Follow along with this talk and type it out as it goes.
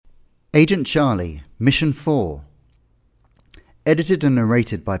Agent Charlie, Mission 4. Edited and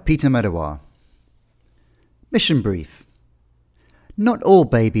narrated by Peter Medawar. Mission Brief. Not all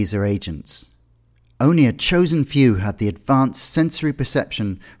babies are agents. Only a chosen few have the advanced sensory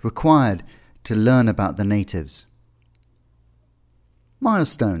perception required to learn about the natives.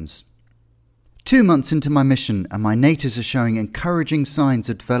 Milestones. 2 months into my mission and my natives are showing encouraging signs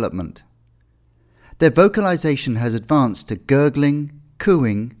of development. Their vocalization has advanced to gurgling,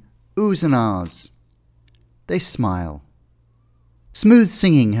 cooing, oohs and ahs. They smile. Smooth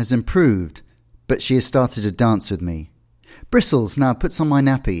singing has improved, but she has started to dance with me. Bristles now puts on my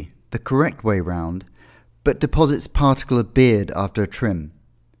nappy, the correct way round, but deposits particle of beard after a trim.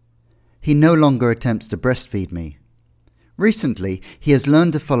 He no longer attempts to breastfeed me. Recently, he has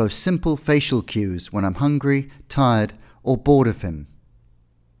learned to follow simple facial cues when I'm hungry, tired, or bored of him.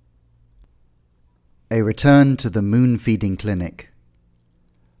 A return to the moon feeding clinic.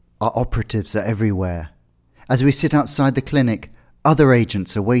 Our operatives are everywhere. As we sit outside the clinic, other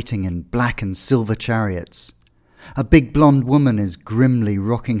agents are waiting in black and silver chariots. A big blonde woman is grimly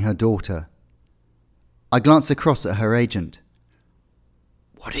rocking her daughter. I glance across at her agent.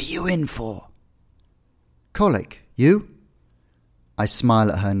 "What are you in for?" "Colic. You?" I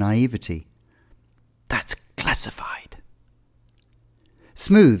smile at her naivety. "That's classified."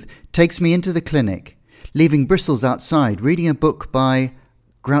 Smooth takes me into the clinic, leaving Bristles outside reading a book by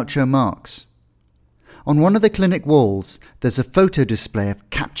Groucho Marx. On one of the clinic walls, there's a photo display of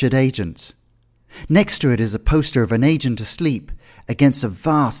captured agents. Next to it is a poster of an agent asleep against a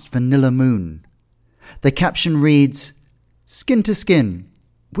vast vanilla moon. The caption reads, "Skin to skin.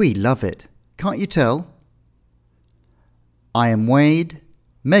 We love it. Can't you tell?" I am weighed,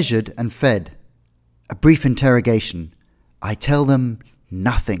 measured and fed. A brief interrogation. I tell them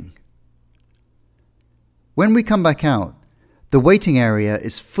nothing. When we come back out, the waiting area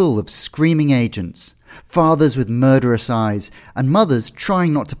is full of screaming agents, fathers with murderous eyes, and mothers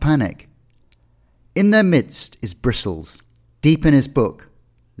trying not to panic. In their midst is Bristles, deep in his book,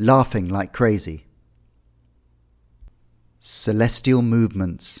 laughing like crazy. Celestial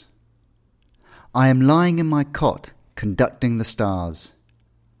movements. I am lying in my cot, conducting the stars.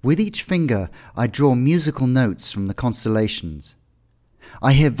 With each finger, I draw musical notes from the constellations.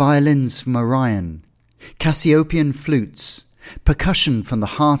 I hear violins from Orion, Cassiopean flutes, percussion from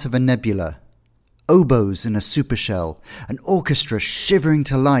the heart of a nebula, oboes in a supershell, an orchestra shivering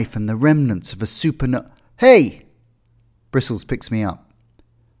to life and the remnants of a supernova. "Hey!" Bristles picks me up.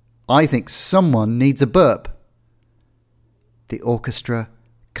 "I think someone needs a burp." The orchestra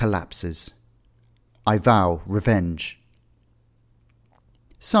collapses. I vow revenge.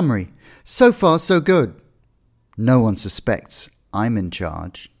 Summary. So far, so good. No one suspects I'm in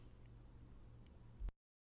charge.